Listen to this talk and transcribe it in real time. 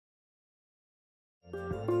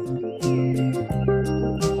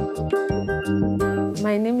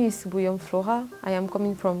My name is Mbouyom Flora. I am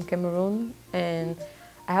coming from Cameroon and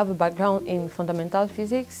I have a background in fundamental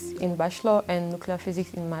physics in bachelor and nuclear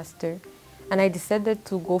physics in master. And I decided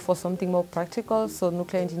to go for something more practical, so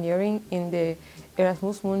nuclear engineering in the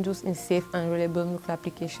Erasmus Mundus in Safe and Reliable Nuclear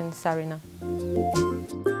Application, SARENA.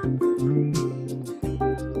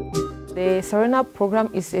 The SARENA program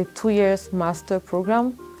is a 2-year master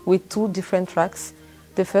program with 2 different tracks.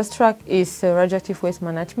 The first track is radioactive waste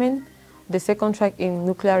management. The second track in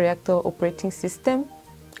nuclear reactor operating system.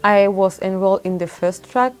 I was enrolled in the first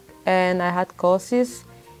track and I had courses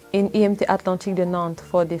in imt-atlantique de Nantes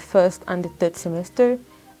for the first and the third semester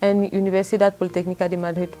and Universidad Politécnica de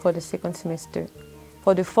Madrid for the second semester.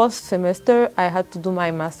 For the first semester, I had to do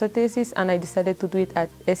my master thesis and I decided to do it at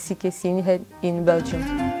SCK in Belgium.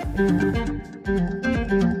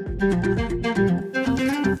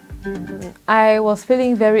 I was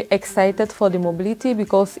feeling very excited for the mobility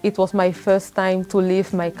because it was my first time to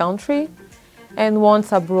leave my country. And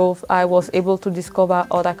once abroad, I was able to discover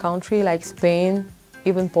other countries like Spain,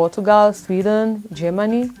 even Portugal, Sweden,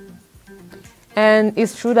 Germany. And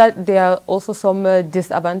it's true that there are also some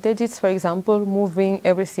disadvantages. For example, moving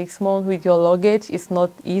every 6 months with your luggage is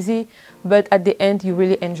not easy, but at the end, you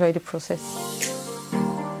really enjoy the process.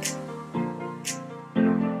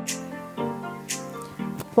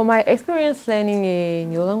 For my experience learning a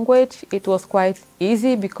new language, it was quite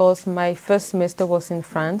easy because my first semester was in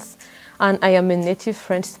France and I am a native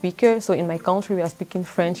French speaker, so in my country we are speaking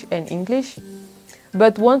French and English.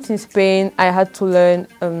 But once in Spain, I had to learn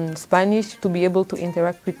Spanish to be able to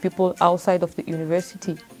interact with people outside of the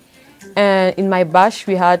university. And in my batch,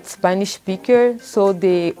 we had Spanish speakers, so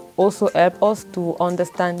they also helped us to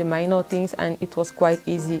understand the minor things and it was quite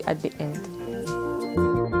easy at the end.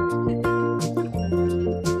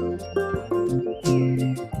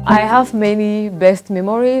 I have many best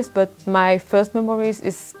memories, but my first memories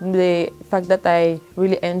is the fact that I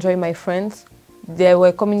really enjoy my friends. They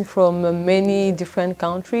were coming from many different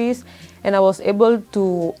countries and I was able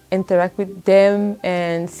to interact with them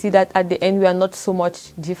and see that at the end we are not so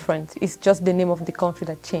much different. It's just the name of the country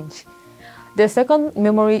that changed. The second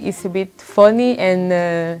memory is a bit funny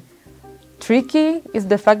and tricky. It's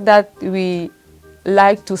the fact that we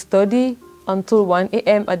like to study until 1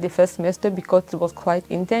 a.m. at the first semester because it was quite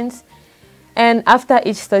intense. And after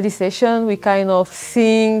each study session, we kind of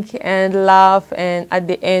sing and laugh, and at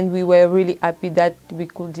the end, we were really happy that we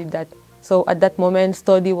could do that. So at that moment,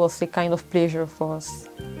 study was a kind of pleasure for us.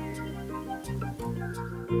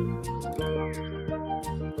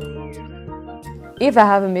 If I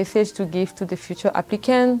have a message to give to the future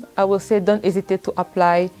applicant, I will say don't hesitate to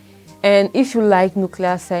apply. And if you like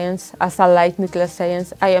nuclear science, as I like nuclear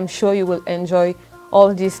science, I am sure you will enjoy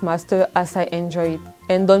all this master as I enjoy it.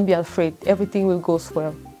 And don't be afraid, everything will go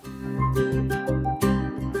well.